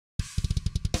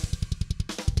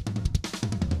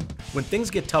When things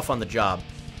get tough on the job,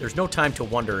 there's no time to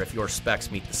wonder if your specs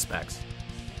meet the specs.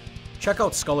 Check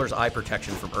out Skullerz eye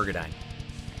protection from Ergodyne.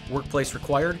 Workplace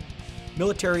required,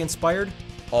 military inspired,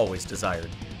 always desired.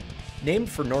 Named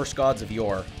for Norse gods of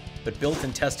yore, but built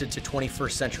and tested to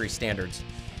 21st century standards.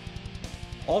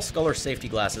 All Skullerz safety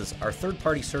glasses are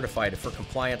third-party certified for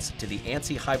compliance to the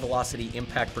ANSI High Velocity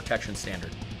Impact Protection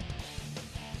Standard.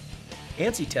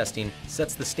 ANSI testing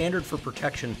sets the standard for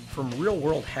protection from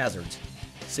real-world hazards,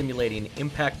 simulating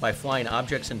impact by flying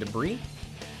objects and debris,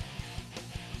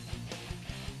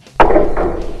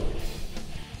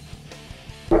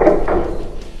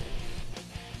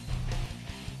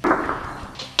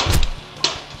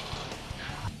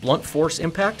 blunt force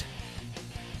impact,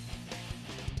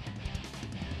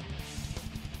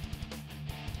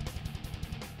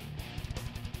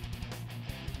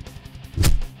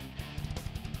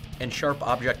 and sharp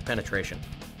object penetration.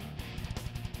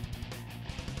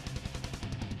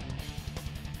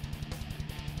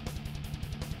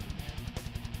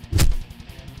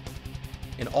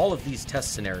 In all of these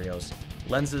test scenarios,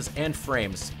 lenses and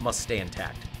frames must stay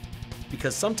intact,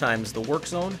 because sometimes the work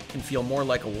zone can feel more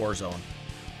like a war zone.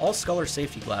 All Skullerz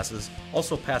safety glasses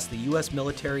also pass the U.S.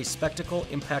 military Spectacle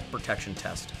Impact Protection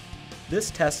Test. This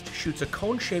test shoots a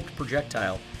cone-shaped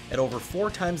projectile at over 4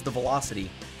 times the velocity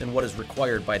than what is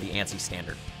required by the ANSI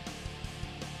standard.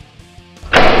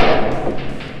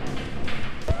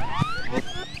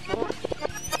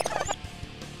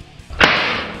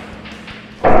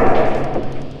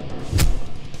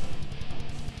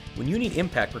 When you need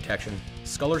impact protection,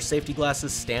 Skullerz safety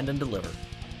glasses stand and deliver.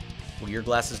 Will your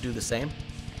glasses do the same?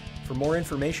 For more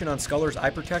information on Skullerz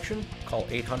eye protection, call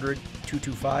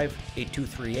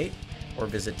 800-225-8238 or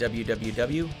visit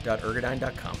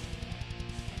www.ergodyne.com.